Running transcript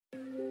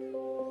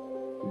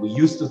We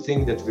used to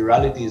think that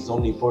virality is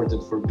only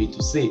important for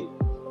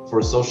B2C,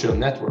 for social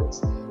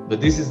networks.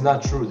 But this is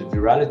not true. The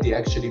virality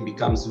actually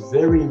becomes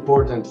very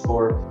important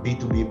for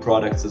B2B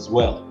products as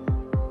well.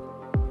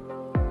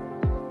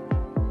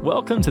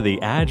 Welcome to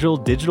the Agile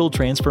Digital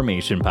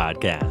Transformation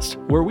Podcast,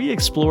 where we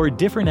explore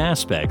different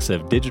aspects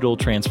of digital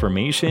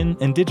transformation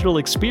and digital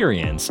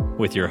experience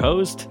with your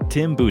host,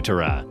 Tim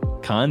Butera,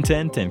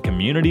 Content and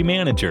Community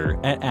Manager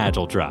at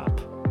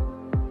AgileDrop.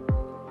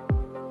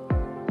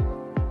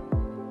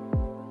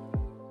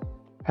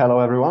 Hello,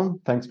 everyone.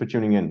 Thanks for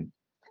tuning in.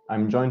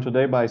 I'm joined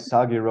today by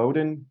Sagi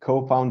Rodin,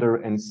 co-founder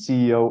and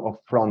CEO of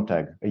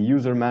Frontag, a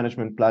user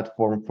management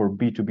platform for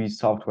B2B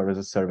software as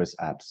a service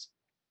apps.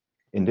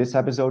 In this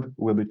episode,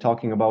 we'll be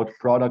talking about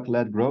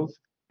product-led growth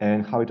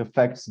and how it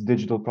affects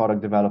digital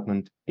product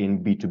development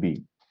in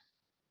B2B.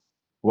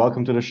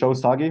 Welcome to the show,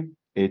 Sagi.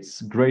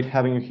 It's great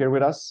having you here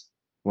with us.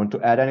 Want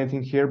to add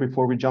anything here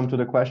before we jump to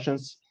the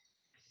questions?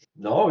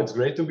 No, it's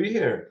great to be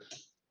here.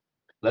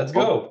 Let's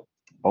go.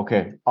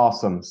 Okay,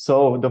 awesome.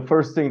 So the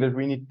first thing that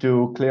we need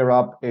to clear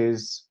up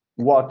is,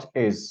 what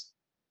is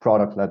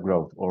product-led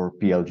growth, or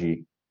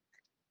PLG?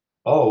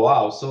 Oh,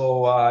 wow.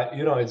 So,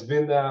 it's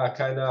been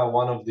kind of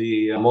one of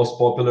the most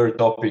popular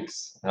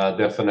topics,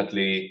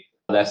 definitely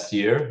last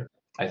year.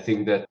 I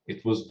think that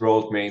it was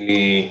brought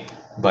mainly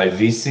by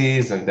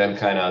VCs and then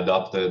kind of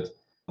adopted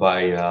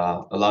by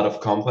a lot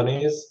of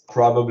companies,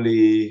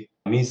 probably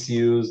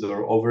misused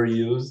or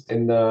overused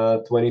in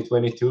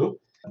 2022.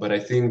 But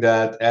I think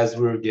that as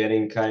we're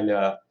getting kind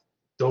of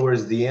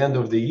towards the end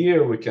of the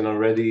year, we can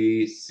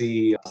already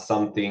see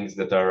some things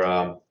that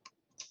are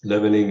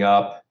leveling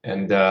up,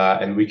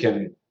 and we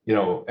can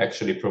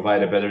actually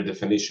provide a better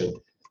definition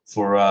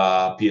for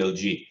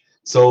PLG.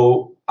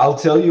 So I'll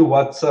tell you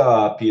what's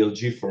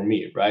PLG for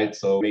me, right?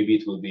 So maybe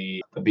it will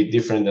be a bit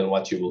different than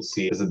what you will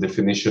see as a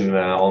definition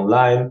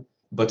online.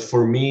 But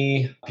for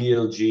me,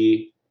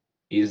 PLG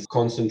is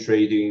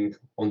concentrating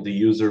on the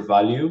user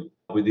value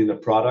within a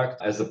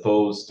product as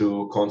opposed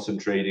to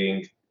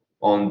concentrating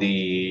on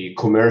the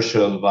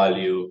commercial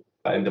value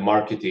and the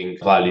marketing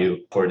value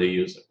for the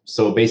user.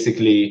 So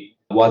basically,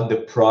 what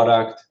the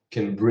product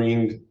can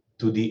bring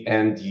to the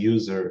end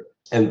user.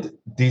 And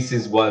this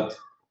is what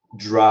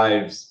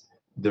drives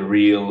the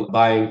real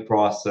buying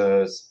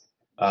process.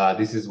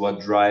 This is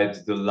what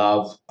drives the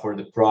love for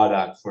the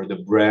product, for the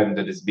brand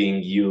that is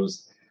being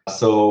used.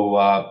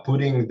 So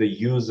putting the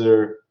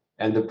user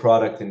and the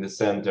product in the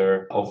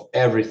center of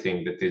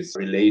everything that is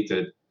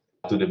related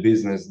to the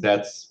business,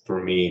 that's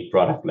for me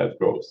product-led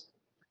growth.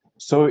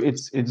 So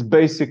it's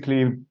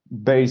basically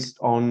based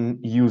on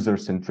user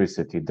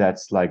centricity.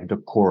 That's like the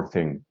core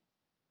thing.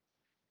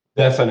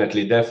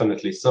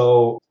 Definitely.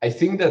 So I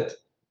think that,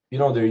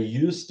 there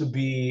used to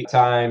be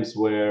times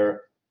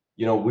where,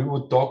 we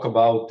would talk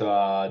about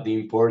the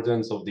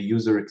importance of the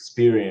user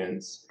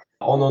experience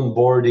on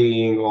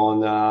onboarding,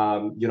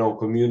 on,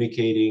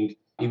 communicating,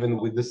 even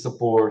with the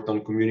support,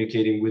 on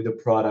communicating with the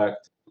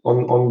product,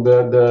 on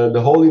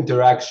the whole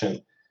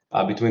interaction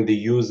between the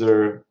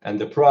user and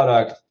the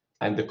product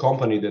and the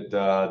company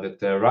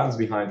that runs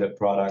behind that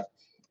product.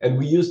 And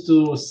we used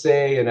to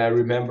say, and I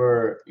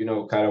remember,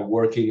 kind of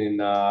working in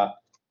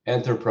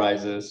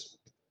enterprises,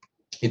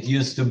 it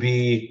used to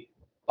be,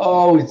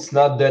 oh, it's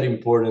not that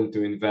important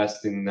to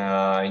invest in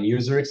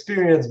user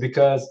experience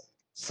because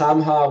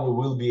somehow we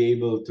will be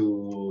able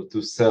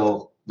to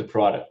sell the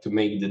product, to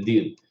make the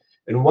deal.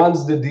 And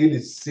once the deal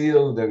is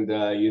sealed and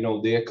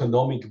the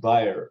economic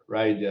buyer,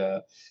 right?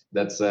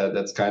 That's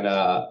kind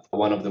of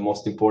one of the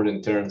most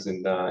important terms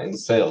in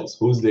sales.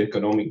 Who's the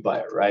economic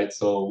buyer, right?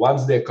 So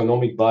once the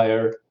economic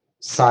buyer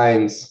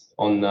signs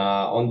on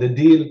the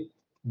deal,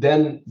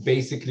 then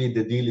basically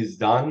the deal is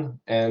done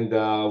and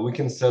we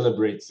can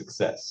celebrate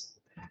success.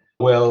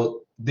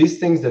 Well, these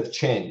things have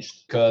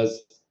changed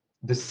because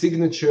the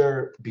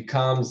signature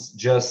becomes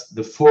just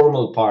the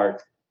formal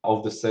part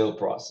of the sale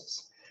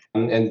process.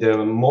 And the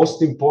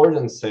most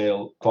important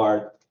sale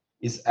part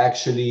is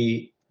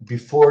actually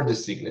before the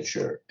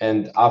signature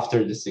and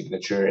after the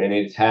signature. And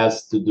it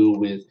has to do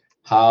with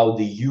how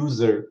the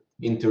user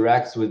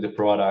interacts with the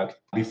product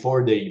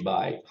before they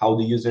buy, how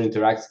the user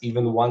interacts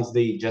even once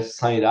they just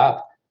signed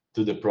up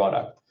to the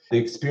product. The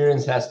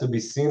experience has to be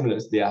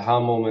seamless. The aha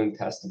moment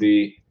has to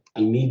be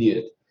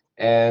immediate.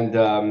 And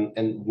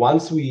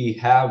once we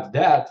have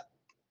that,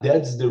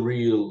 that's the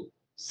real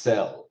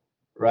sell,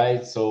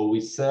 right? So we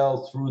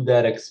sell through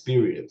that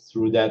experience,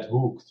 through that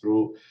hook,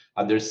 through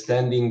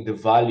understanding the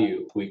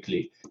value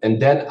quickly.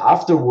 And then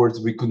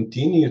afterwards, we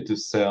continue to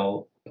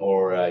sell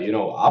or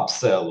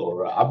upsell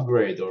or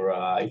upgrade, or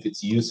if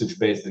it's usage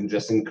based, then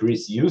just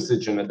increase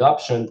usage and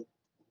adoption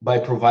by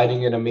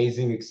providing an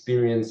amazing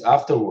experience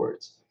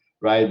afterwards,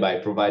 right? By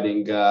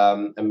providing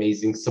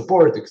amazing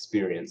support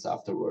experience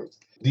afterwards.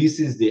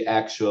 This is the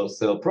actual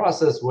sale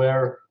process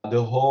where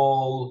the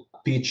whole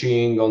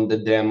pitching on the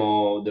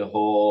demo, the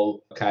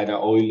whole kind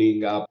of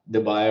oiling up the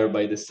buyer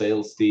by the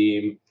sales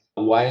team,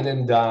 wine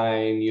and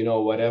dine,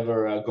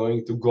 whatever,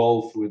 going to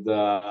golf with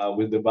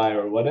the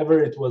buyer,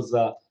 whatever it was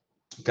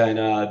kind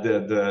of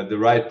the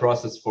right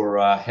process for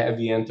a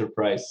heavy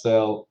enterprise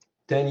sell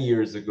 10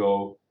 years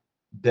ago,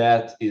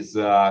 that is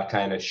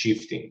kind of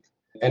shifting.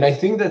 And I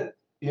think that,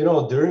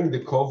 during the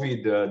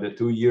COVID, the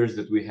 2 years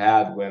that we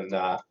had when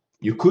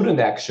you couldn't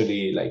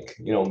actually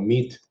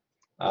meet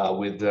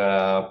with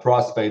the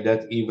prospect,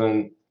 that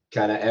even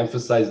kind of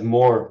emphasized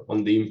more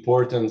on the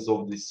importance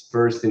of this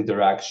first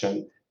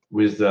interaction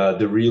with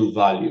the real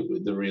value,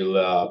 with the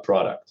real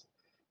product.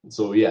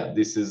 So yeah,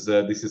 this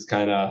is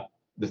kind of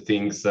the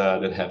things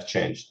that have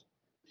changed.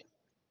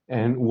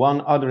 And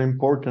one other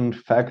important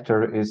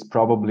factor is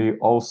probably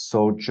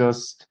also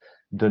just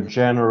the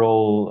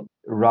general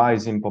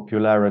rise in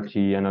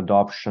popularity and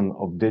adoption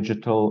of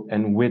digital.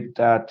 And with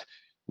that,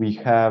 we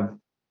have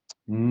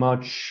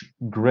much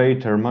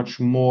greater, much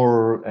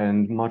more,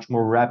 and much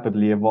more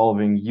rapidly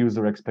evolving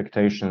user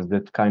expectations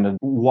that kind of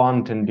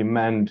want and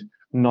demand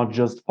not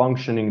just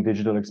functioning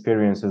digital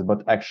experiences,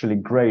 but actually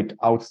great,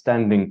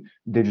 outstanding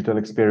digital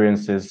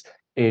experiences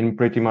in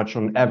pretty much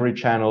on every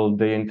channel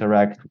they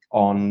interact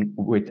on,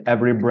 with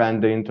every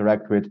brand they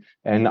interact with.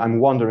 And I'm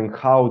wondering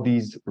how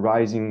these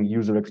rising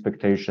user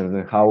expectations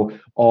and how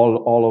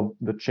all of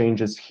the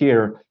changes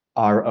here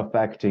are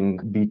affecting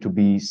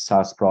B2B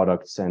SaaS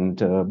products and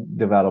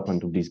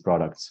development of these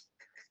products.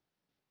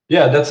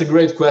 Yeah, that's a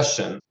great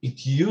question.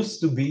 It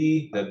used to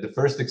be that the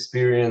first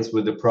experience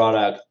with the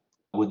product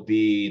would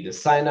be the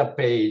sign up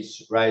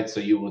page, right? So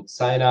you would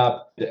sign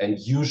up, and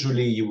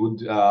usually you would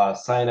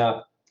sign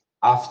up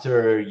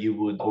after you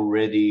would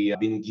already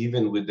been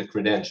given with the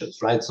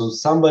credentials, right? So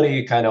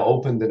somebody kind of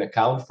opened an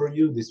account for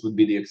you. This would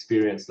be the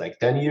experience like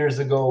 10 years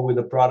ago with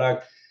the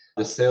product.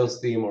 The sales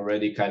team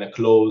already kind of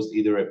closed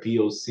either a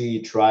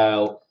POC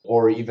trial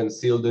or even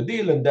sealed the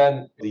deal. And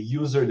then the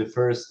user, the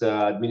first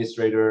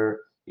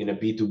administrator in a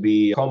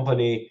B2B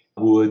company,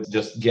 would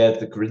just get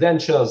the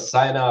credentials,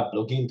 sign up,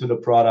 log into the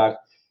product,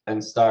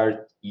 and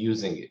start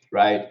using it,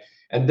 right?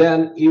 And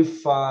then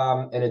if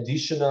an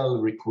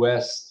additional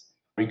request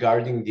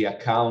regarding the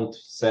account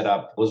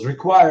setup was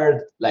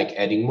required, like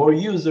adding more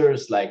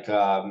users, like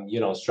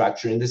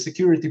structuring the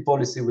security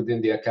policy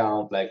within the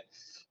account, like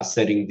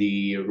setting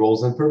the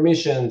roles and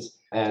permissions,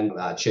 and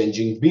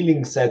changing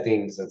billing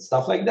settings and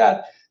stuff like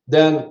that,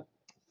 then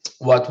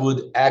what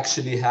would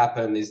actually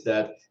happen is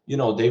that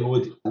they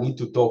would need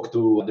to talk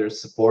to their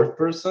support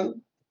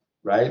person,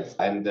 right,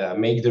 and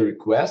make the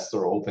request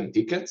or open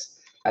tickets,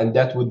 and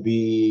that would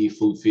be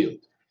fulfilled,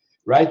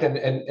 right?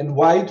 And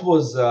why it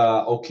was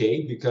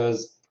okay,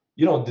 because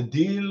the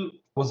deal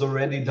was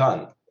already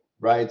done,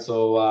 right?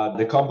 So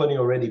the company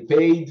already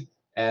paid,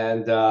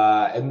 and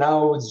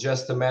now it's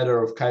just a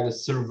matter of kind of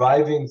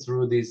surviving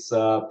through this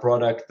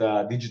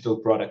digital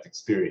product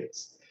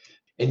experience.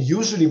 And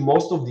usually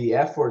most of the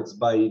efforts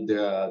by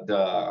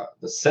the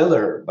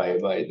seller,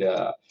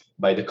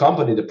 by the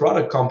company, the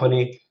product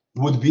company,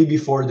 would be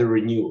before the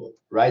renewal,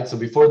 right? So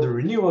before the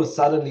renewal,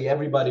 suddenly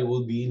everybody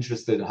will be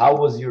interested. How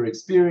was your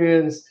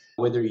experience?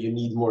 Whether you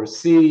need more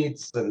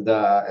seats, and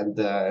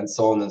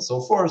so on and so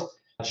forth.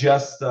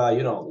 Just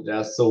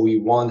just so we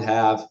won't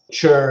have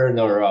churn,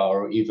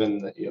 or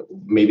even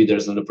maybe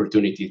there's an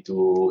opportunity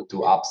to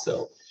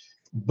upsell.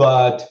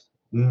 But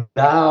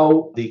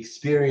now the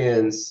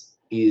experience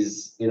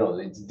is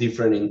it's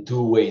different in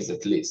two ways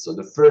at least. So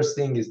the first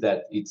thing is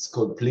that it's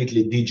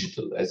completely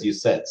digital, as you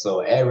said.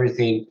 So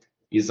everything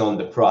is on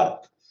the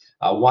product.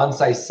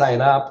 Once I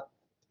sign up,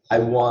 I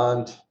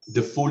want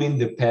the full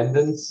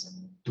independence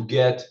to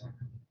get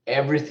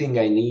everything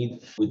I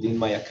need within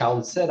my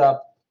account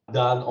setup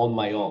done on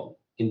my own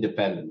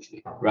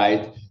independently,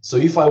 right? So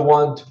if I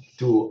want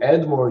to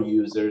add more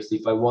users,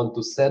 if I want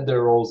to set the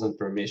roles and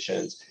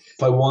permissions,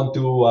 if I want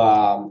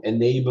to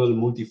enable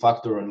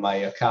multi-factor on my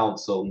account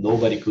so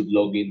nobody could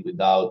log in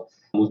without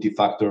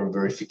multi-factor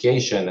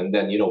verification, and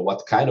then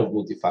what kind of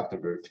multi-factor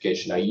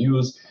verification I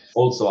use,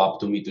 also up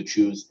to me to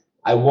choose.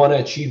 I want to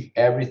achieve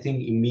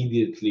everything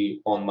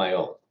immediately on my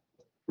own,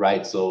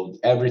 right? So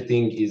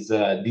everything is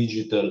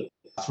digital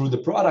through the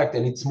product,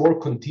 and it's more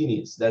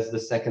continuous. That's the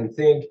second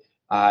thing.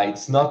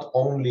 It's not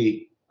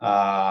only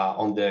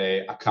on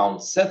the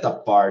account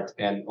setup part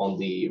and on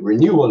the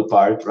renewal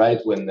part, right,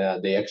 when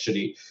they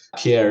actually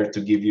care to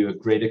give you a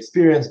great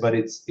experience, but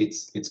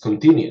it's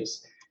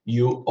continuous.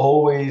 You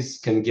always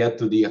can get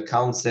to the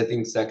account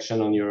settings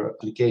section on your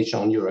application,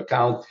 on your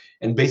account,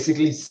 and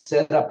basically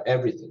set up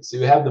everything. So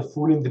you have the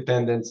full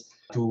independence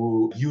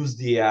to use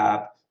the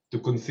app, to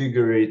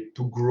configure it,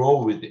 to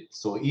grow with it.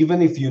 So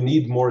even if you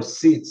need more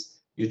seats,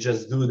 you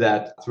just do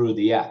that through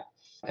the app.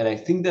 And I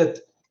think that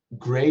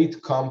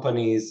great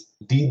companies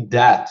did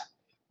that,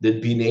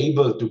 that been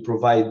able to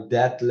provide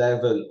that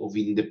level of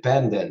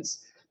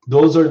independence.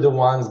 Those are the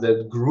ones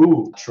that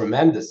grew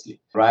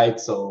tremendously, right?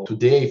 So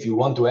today, if you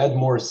want to add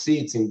more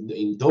seats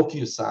in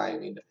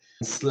DocuSign, in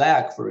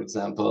Slack, for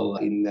example,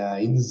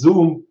 in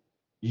Zoom,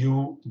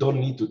 you don't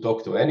need to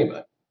talk to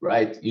anybody,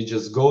 right? You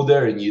just go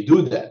there and you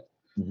do that.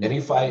 Mm-hmm. And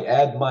if I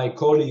add my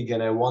colleague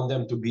and I want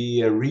them to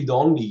be a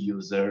read-only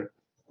user,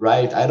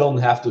 right, I don't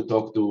have to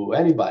talk to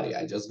anybody.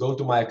 I just go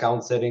to my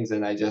account settings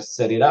and I just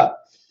set it up.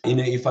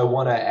 If I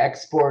want to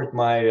export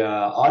my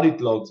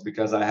audit logs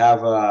because I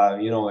have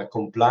a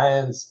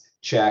compliance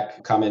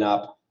check coming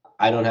up,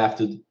 I don't have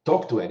to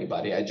talk to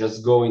anybody. I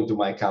just go into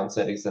my account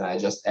settings and I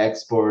just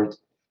export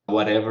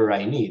whatever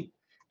I need.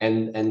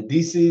 And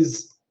this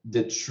is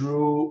the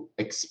true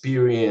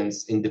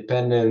experience,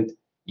 independent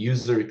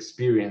user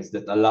experience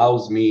that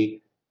allows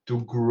me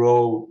to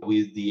grow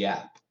with the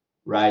app,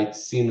 right?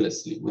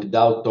 Seamlessly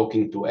without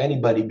talking to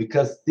anybody.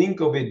 Because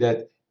think of it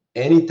that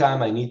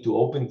anytime I need to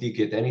open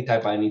ticket,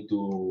 anytime I need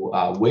to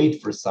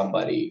wait for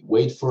somebody,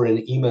 wait for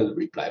an email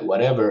reply,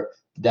 whatever,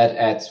 that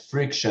adds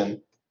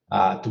friction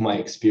to my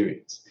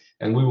experience.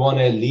 And we want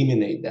to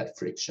eliminate that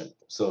friction.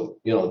 So,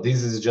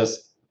 this is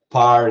just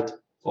part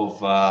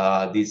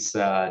of these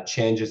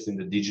changes in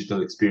the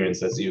digital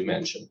experience, as you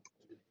mentioned.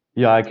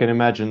 Yeah, I can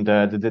imagine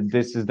that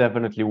this is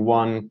definitely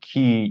one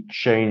key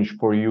change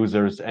for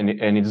users, and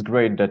it's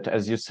great that,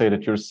 as you say,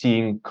 that you're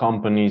seeing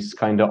companies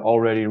kind of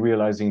already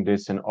realizing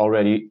this and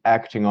already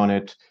acting on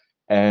it.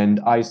 And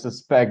I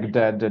suspect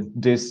that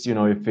this,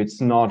 if it's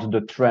not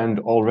the trend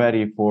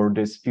already for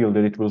this field,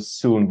 that it will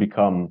soon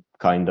become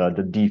kind of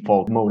the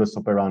default modus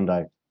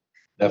operandi.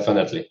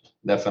 Definitely.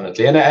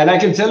 And I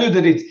can tell you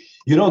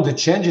that the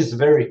change is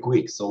very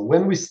quick. So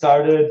when we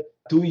started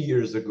 2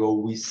 years ago,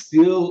 we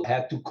still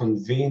had to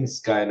convince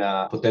kind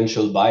of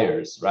potential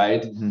buyers,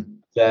 right?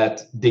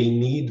 That they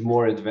need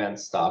more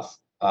advanced stuff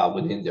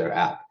within their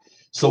app.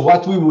 So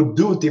what we would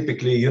do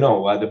typically,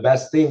 the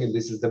best thing, and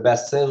this is the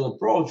best sales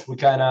approach,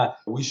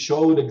 we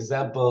showed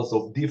examples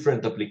of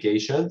different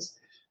applications.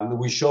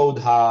 We showed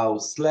how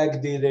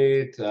Slack did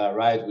it,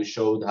 right? We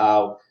showed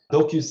how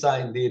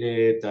DocuSign did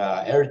it,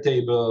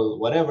 Airtable,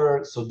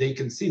 whatever, so they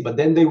can see. But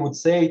then they would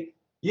say,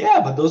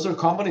 yeah, but those are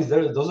companies.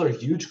 Those are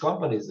huge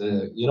companies.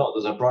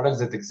 Those are products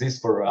that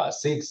exist for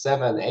 6,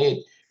 7,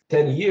 8,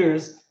 10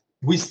 years.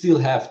 We still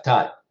have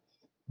time.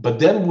 But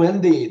then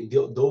when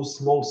those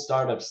small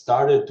startups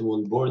started to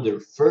onboard their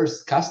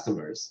first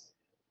customers,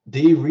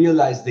 they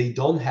realized they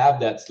don't have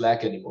that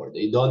Slack anymore.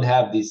 They don't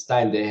have this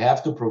time. They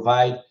have to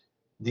provide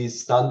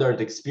these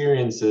standard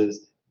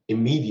experiences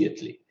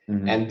immediately.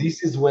 And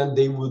this is when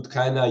they would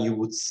you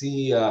would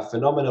see a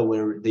phenomenon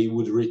where they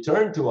would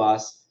return to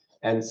us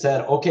and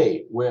said,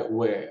 okay,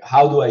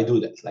 how do I do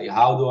that? Like,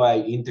 how do I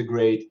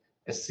integrate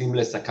a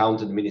seamless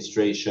account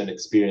administration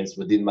experience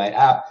within my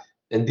app?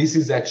 And this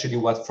is actually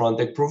what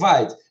Frontech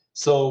provides.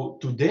 So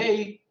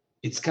today,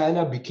 it's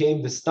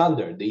became the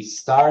standard. They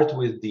start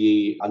with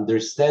the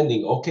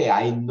understanding, okay,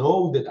 I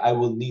know that I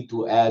will need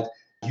to add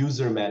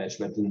user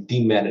management and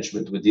team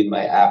management within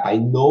my app. I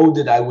know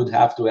that I would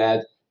have to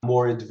add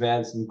more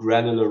advanced and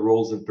granular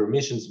roles and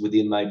permissions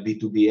within my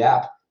B2B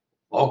app.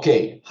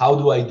 Okay, how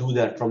do I do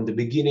that from the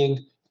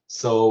beginning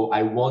so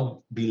I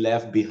won't be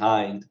left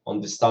behind on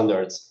the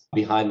standards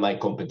behind my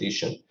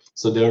competition?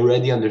 So they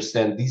already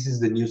understand this is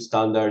the new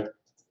standard.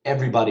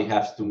 Everybody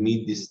has to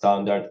meet this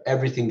standard.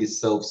 Everything is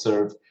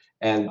self-serve,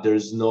 and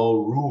there's no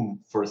room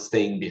for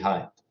staying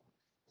behind.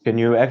 Can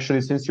you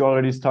actually, since you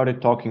already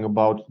started talking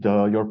about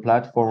your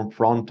platform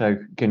Frontech,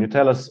 can you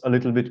tell us a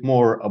little bit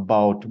more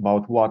about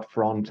what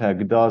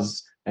Frontech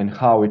does and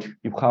how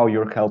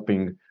you're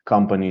helping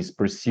companies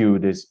pursue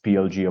this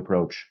PLG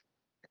approach?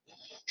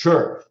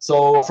 Sure.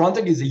 So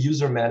Frontech is a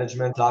user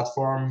management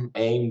platform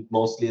aimed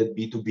mostly at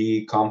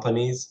B2B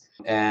companies,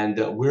 and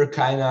we're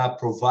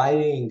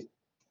providing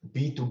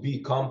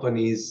B2B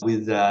companies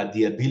with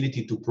the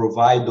ability to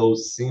provide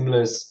those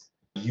seamless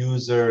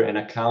user and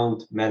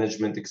account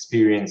management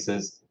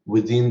experiences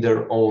within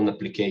their own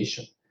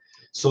application.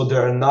 So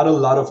there are not a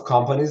lot of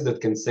companies that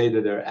can say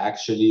that they're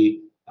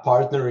actually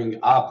partnering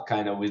up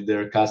with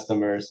their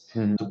customers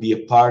to be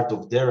a part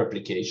of their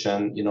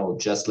application,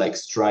 just like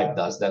Stripe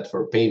does that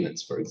for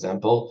payments, for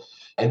example.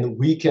 And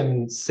we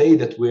can say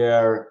that we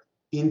are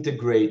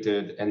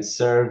integrated and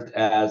served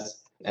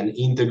as an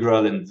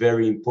integral and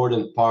very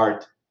important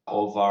part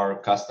of our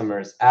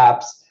customers'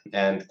 apps,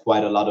 and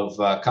quite a lot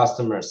of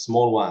customers,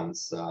 small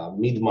ones,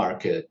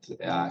 mid-market,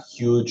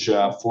 huge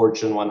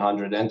Fortune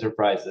 100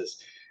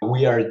 enterprises.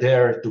 We are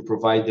there to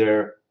provide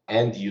their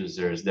end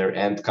users, their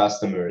end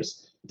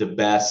customers, the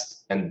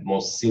best and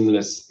most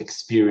seamless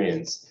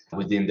experience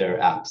within their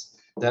apps.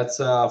 That's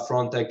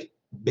Frontech.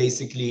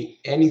 Basically,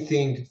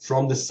 anything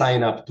from the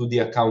sign up to the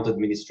account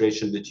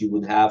administration that you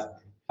would have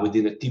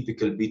within a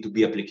typical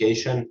B2B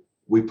application,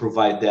 we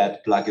provide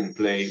that plug and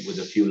play with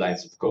a few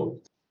lines of code.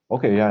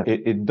 Okay, yeah,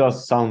 it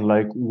does sound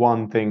like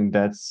one thing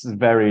that's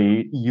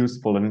very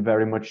useful and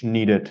very much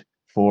needed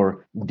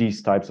for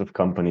these types of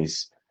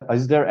companies.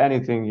 Is there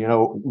anything,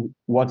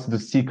 what's the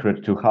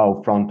secret to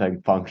how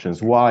Frontech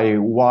functions? Why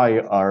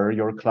are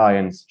your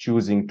clients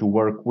choosing to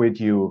work with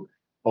you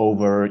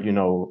over,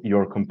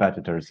 your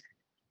competitors?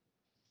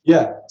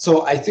 Yeah,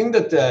 so I think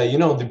that,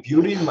 the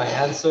beauty in my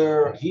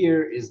answer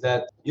here is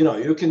that,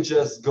 you can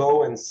just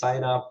go and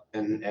sign up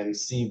and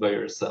see by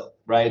yourself,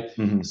 right?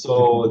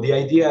 So the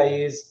idea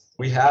is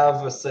we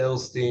have a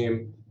sales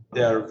team.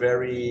 They're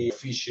very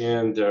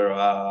efficient.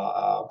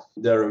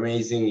 They're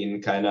amazing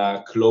in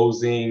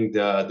closing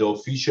the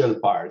official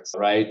parts,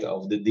 right,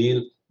 of the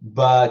deal.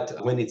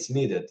 But when it's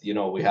needed,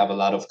 we have a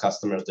lot of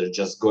customers that are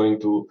just going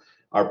to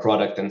our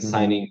product and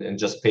signing and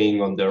just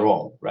paying on their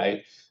own,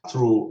 right?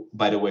 Through,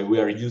 by the way, we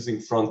are using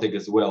Fronteg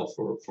as well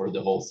for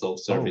the whole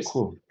self-service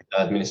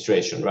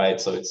administration, right?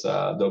 So it's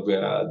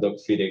dog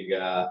feeding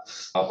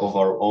of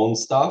our own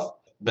stuff.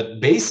 But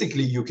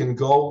basically, you can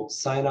go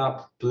sign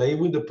up, play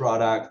with the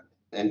product,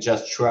 and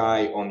just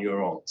try on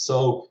your own.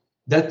 So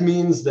that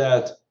means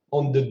that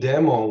on the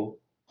demo,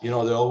 they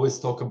always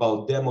talk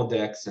about demo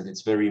decks, and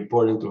it's very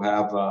important to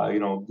have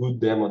good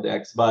demo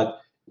decks. But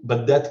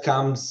that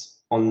comes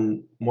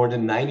on more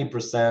than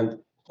 90%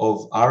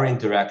 of our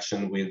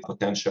interaction with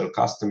potential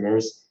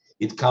customers.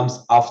 It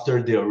comes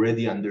after they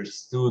already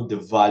understood the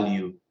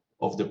value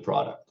of the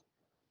product.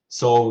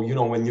 So,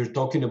 when you're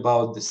talking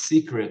about the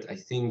secret, I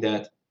think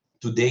that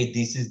today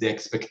this is the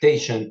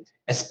expectation,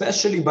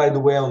 especially, by the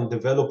way, on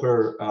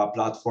developer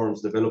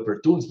platforms, developer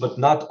tools, but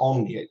not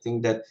only. I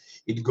think that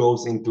it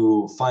goes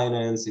into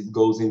finance, it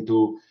goes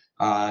into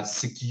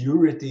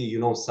security,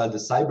 the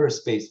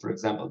cyberspace, for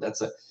example.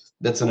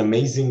 That's an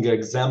amazing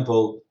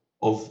example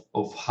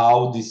of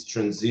how this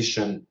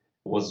transition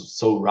was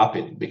so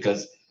rapid,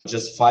 because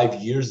just 5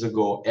 years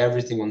ago,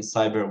 everything on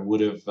cyber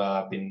would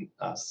have been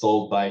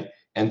sold by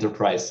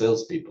enterprise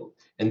salespeople.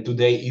 And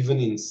today, even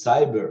in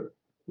cyber,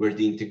 where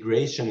the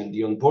integration and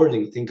the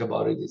onboarding, think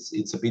about it,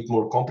 it's a bit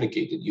more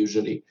complicated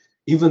usually.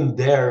 Even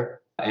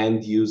their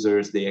end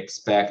users, they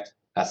expect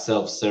a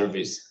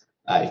self-service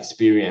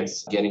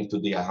experience, getting to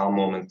the aha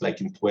moment like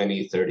in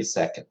 20, 30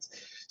 seconds.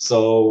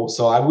 So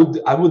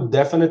I would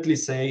definitely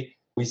say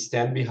we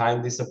stand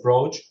behind this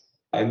approach,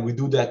 and we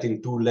do that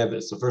in two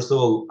levels. So first of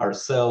all,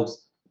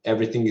 ourselves,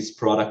 everything is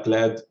product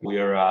led. We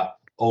are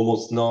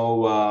almost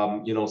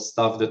no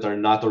stuff that are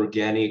not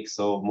organic.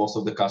 So most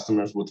of the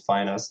customers would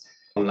find us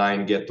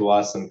online, get to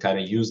us, and kind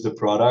of use the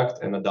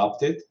product and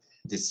adopt it.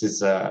 This is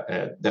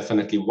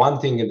definitely one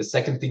thing. And the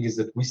second thing is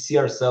that we see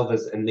ourselves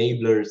as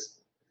enablers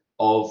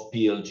of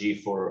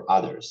PLG for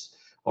others,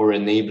 or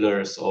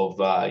enablers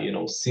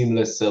of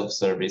seamless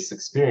self-service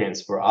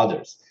experience for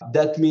others.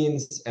 That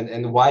means,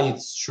 and why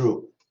it's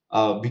true,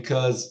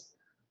 because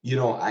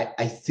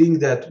I think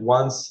that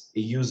once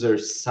a user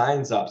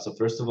signs up, so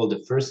first of all,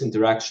 the first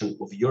interaction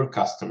of your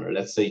customer,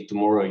 let's say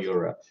tomorrow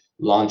you're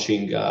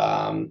launching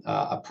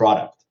a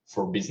product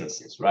for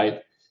businesses,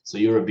 right? So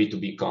you're a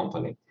B2B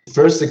company.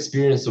 First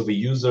experience of a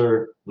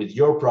user with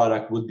your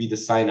product would be the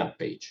sign-up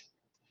page.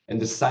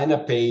 And the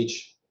sign-up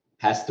page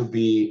has to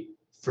be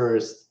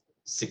first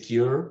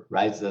secure,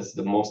 right? So that's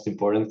the most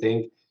important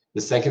thing.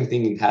 The second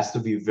thing, it has to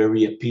be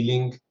very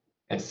appealing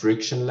and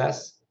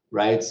frictionless,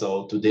 right?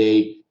 So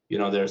today,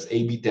 there's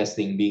A/B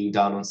testing being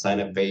done on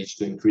sign-up page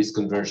to increase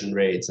conversion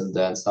rates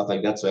and stuff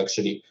like that. So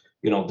actually,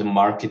 the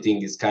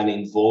marketing is kind of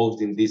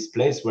involved in this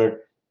place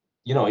where,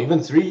 even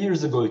 3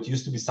 years ago, it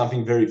used to be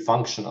something very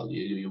functional.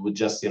 You would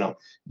just,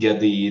 get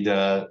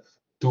the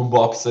two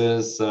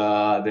boxes,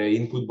 the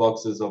input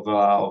boxes of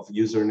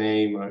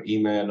username or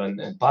email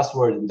and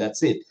password, and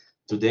that's it.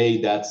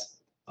 Today, that's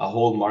a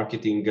whole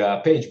marketing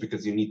page,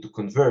 because you need to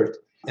convert.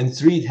 And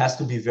three, it has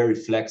to be very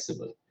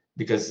flexible,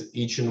 because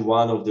each and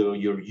one of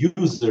your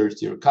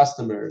users, your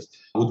customers,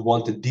 would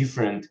want a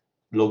different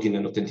login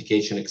and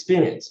authentication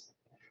experience,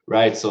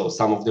 right? So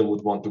some of them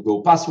would want to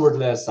go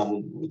passwordless, some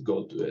would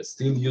go to a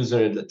still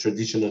the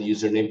traditional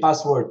username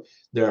password.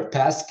 There are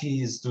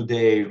passkeys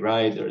today,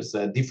 right? There's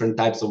different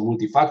types of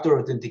multi-factor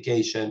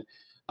authentication.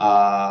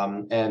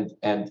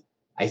 And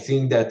I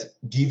think that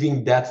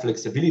giving that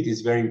flexibility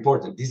is very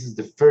important. This is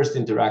the first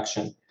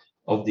interaction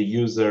of the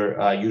user,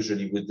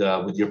 usually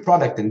with your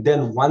product. And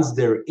then once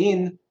they're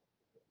in,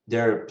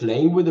 they're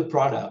playing with the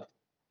product.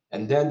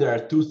 And then there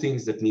are two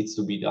things that needs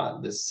to be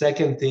done. The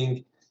second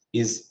thing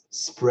is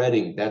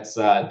spreading. That's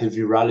the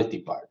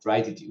virality part,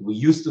 right? We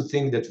used to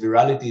think that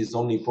virality is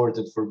only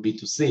important for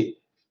B2C,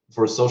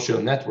 for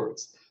social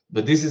networks.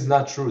 But this is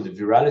not true. The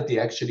virality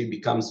actually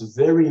becomes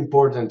very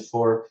important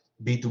for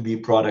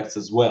B2B products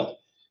as well.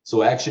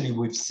 So actually,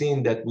 we've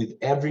seen that with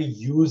every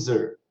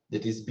user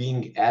that is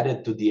being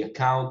added to the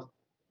account,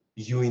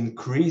 you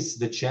increase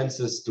the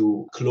chances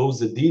to close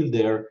a deal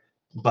there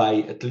by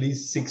at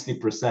least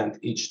 60%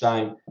 each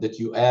time that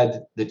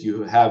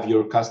you have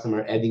your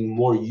customer adding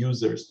more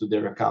users to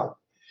their account.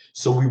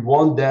 So we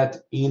want that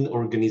in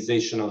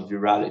organizational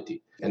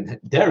virality. And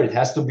there it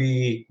has to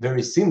be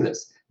very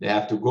seamless. They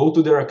have to go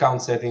to their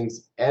account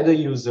settings, add a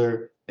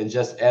user, and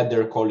just add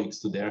their colleagues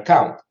to their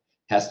account.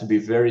 It has to be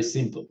very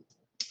simple.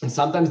 And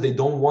sometimes they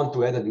don't want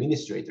to add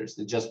administrators.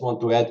 They just want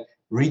to add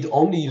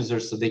read-only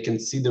users so they can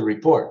see the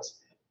reports.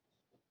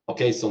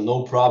 Okay, so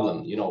no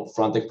problem.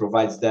 Fronteg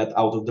provides that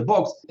out of the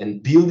box.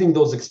 And building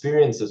those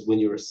experiences when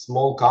you're a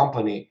small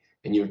company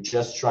and you're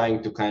just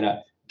trying to kind of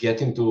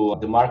get into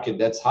the market,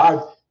 that's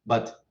hard.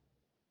 But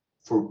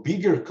for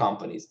bigger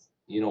companies,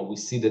 we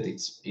see that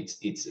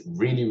it's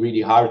really,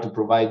 really hard to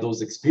provide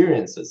those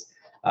experiences,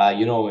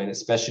 and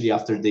especially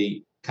after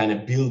they kind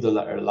of build a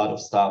lot of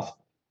stuff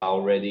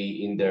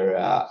already in their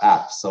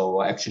app.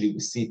 So actually,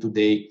 we see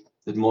today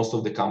that most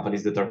of the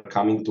companies that are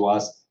coming to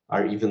us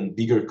are even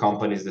bigger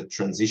companies that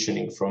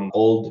transitioning from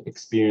old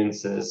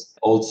experiences,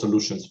 old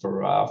solutions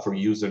for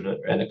user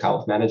and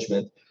account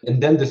management.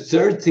 And then the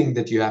third thing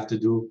that you have to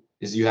do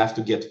is you have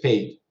to get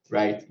paid,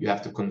 right? You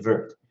have to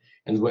convert.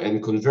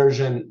 And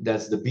conversion,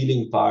 that's the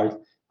billing part,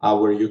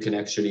 where you can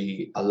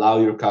actually allow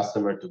your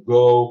customer to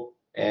go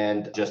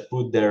and just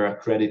put their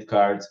credit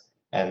cards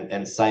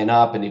and sign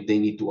up. And if they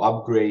need to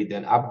upgrade,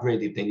 then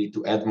upgrade. If they need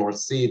to add more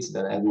seats,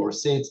 then add more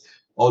seats.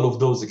 All of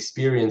those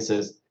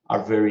experiences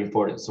are very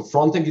important. So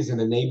Frontech is an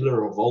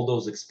enabler of all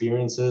those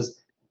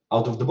experiences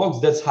out of the box.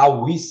 That's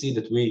how we see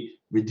that we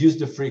reduce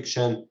the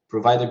friction,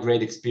 provide a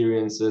great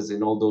experiences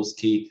in all those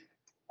key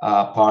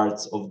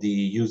parts of the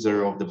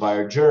user, of the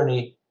buyer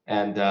journey,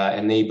 and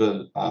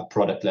enable a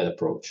product-led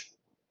approach.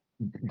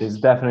 These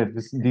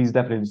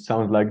definitely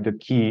sound like the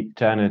key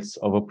tenets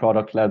of a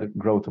product-led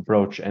growth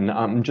approach. And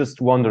I'm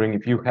just wondering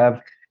if you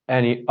have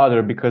any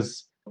other,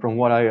 because from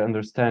what I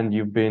understand,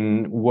 you've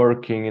been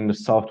working in the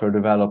software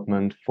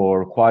development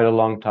for quite a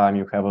long time.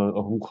 You have a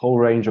whole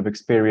range of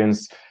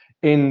experience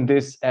in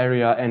this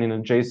area and in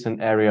adjacent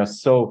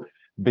areas. So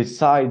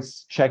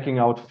besides checking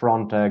out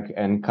Frontech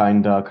and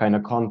kind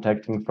of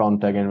contacting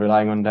Frontech and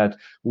relying on that,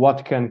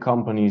 what can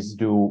companies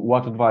do?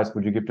 What advice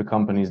would you give to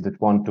companies that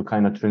want to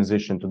kind of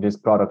transition to this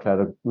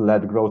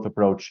product-led growth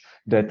approach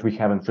that we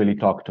haven't really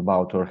talked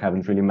about or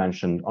haven't really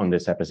mentioned on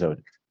this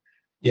episode?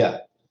 Yeah.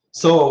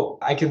 So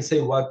I can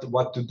say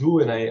what to do,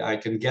 and I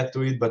can get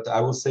to it, but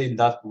I will say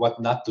what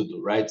not to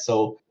do, right?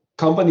 So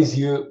companies,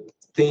 you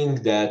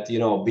think that,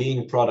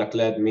 being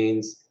product-led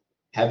means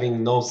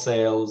having no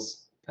sales,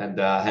 and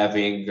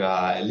having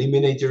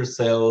eliminate your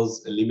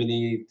sales,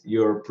 eliminate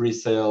your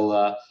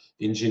pre-sale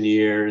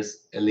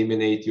engineers,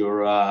 eliminate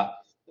your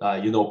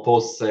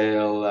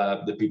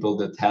post-sale, the people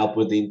that help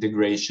with the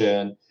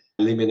integration,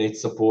 eliminate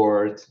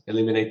support,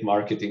 eliminate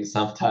marketing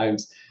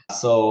sometimes.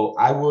 So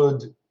I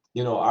would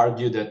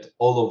argue that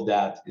all of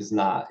that is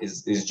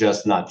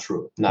just not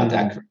true, not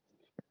accurate,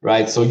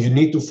 right? So you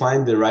need to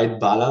find the right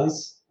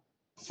balance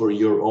for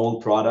your own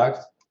product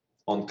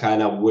on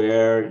kind of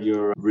where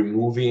you're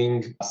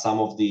removing some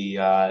of the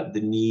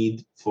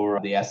need for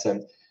the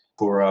asset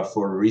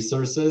for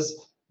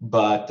resources.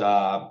 But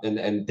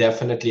and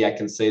definitely I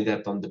can say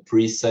that on the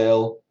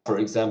pre-sale, for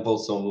example,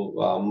 so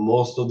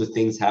most of the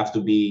things have to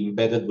be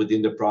embedded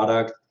within the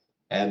product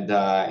and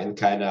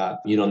kind of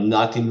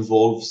not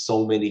involve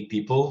so many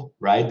people,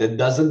 right? That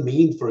doesn't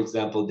mean, for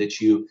example,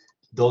 that you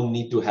don't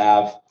need to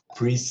have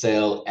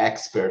pre-sale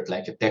expert,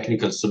 like a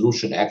technical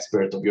solution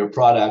expert of your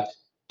product,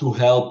 to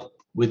help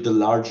with the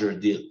larger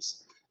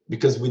deals,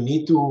 because we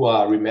need to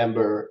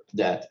remember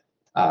that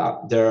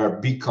there are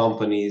big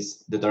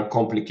companies that are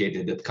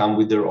complicated, that come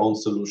with their own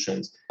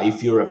solutions.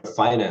 If you're a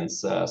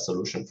finance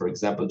solution, for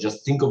example,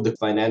 just think of the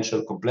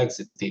financial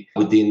complexity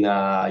within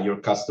your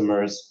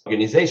customer's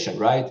organization,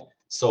 right?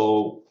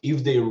 So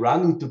if they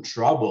run into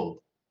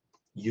trouble,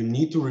 you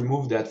need to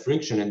remove that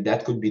friction, and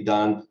that could be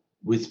done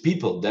with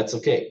people. That's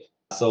okay.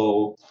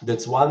 So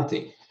that's one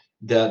thing.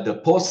 The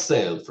post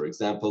sale, for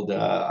example,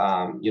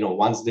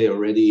 once they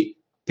already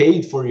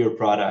paid for your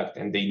product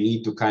and they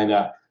need to kind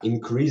of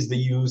increase the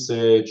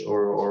usage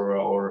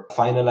or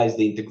finalize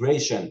the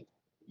integration,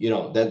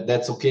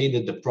 that's okay,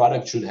 that the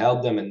product should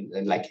help them,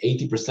 and like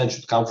 80%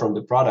 should come from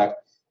the product.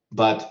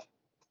 But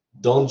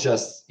don't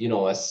just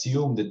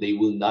assume that they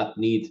will not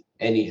need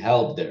any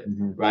help there,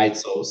 right?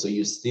 So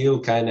you still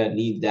kind of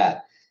need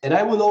that. And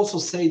I would also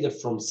say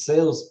that from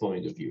sales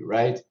point of view,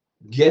 right,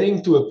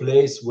 getting to a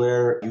place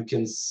where you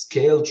can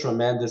scale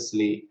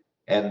tremendously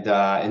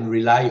and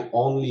rely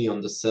only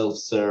on the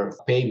self-serve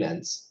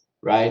payments,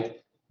 right?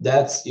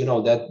 That's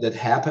that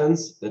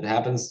happens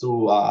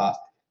to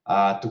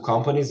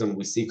companies, and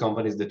we see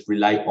companies that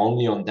rely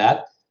only on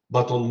that.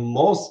 But on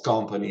most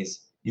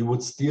companies, you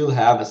would still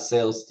have a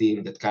sales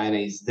team that kind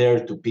of is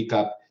there to pick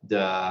up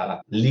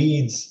the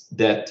leads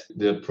that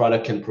the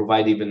product can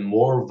provide even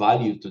more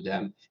value to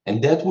them.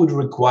 And that would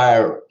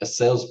require a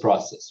sales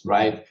process,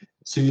 right?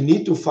 So you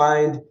need to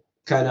find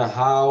kind of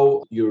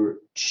how you're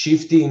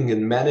shifting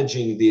and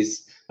managing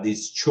this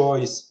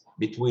choice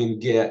between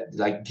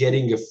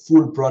getting a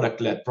full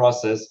product-led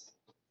process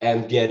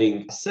and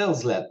getting a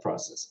sales-led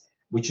process,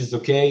 which is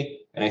okay.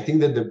 And I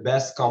think that the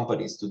best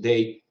companies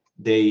today,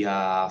 they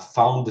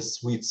found the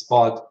sweet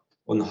spot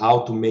on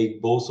how to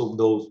make both of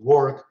those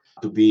work,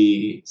 to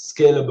be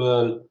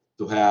scalable,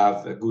 to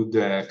have a good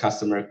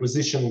customer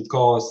acquisition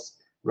costs,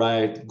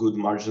 right? Good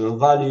marginal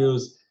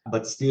values,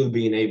 but still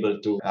being able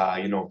to,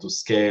 to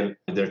scale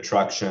their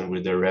traction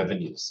with their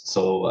revenues.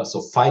 So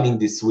finding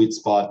this sweet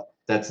spot,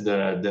 that's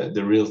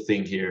the real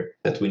thing here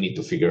that we need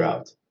to figure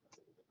out.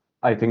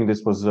 I think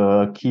this was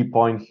a key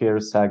point here,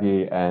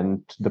 Sagi,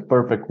 and the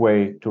perfect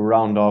way to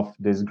round off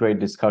this great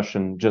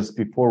discussion. Just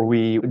before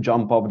we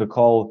jump off the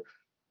call,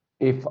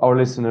 if our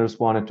listeners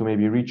wanted to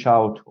maybe reach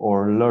out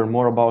or learn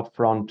more about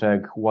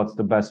Frontech, what's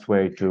the best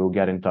way to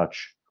get in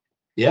touch?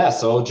 Yeah,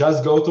 so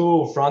just go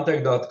to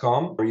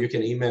frontech.com, or you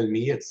can email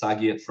me at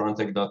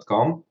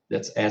sagi@frontech.com.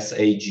 That's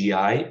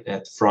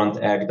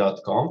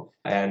SAGI@frontech.com.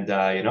 And,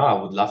 I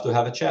would love to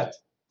have a chat.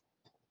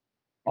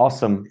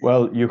 Awesome.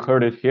 Well, you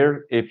heard it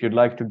here. If you'd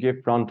like to give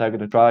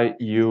Frontag a try,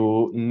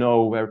 you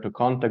know where to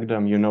contact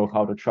them, you know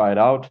how to try it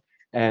out.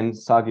 And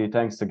Sagi,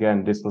 thanks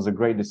again. This was a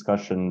great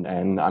discussion,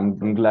 and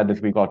I'm glad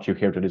that we got you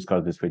here to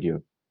discuss this with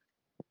you.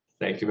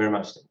 Thank you very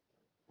much.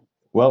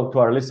 Well, to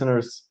our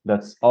listeners,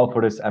 that's all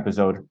for this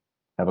episode.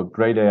 Have a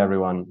great day,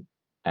 everyone,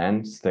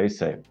 and stay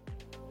safe.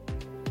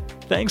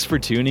 Thanks for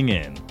tuning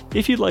in.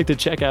 If you'd like to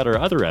check out our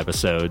other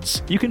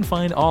episodes, you can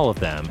find all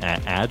of them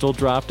at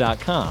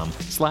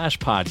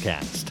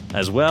agiledrop.com/podcast,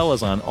 as well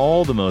as on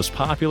all the most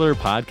popular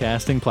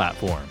podcasting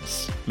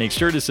platforms. Make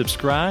sure to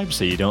subscribe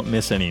so you don't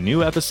miss any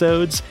new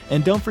episodes,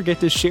 and don't forget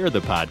to share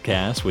the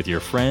podcast with your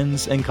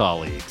friends and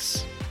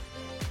colleagues.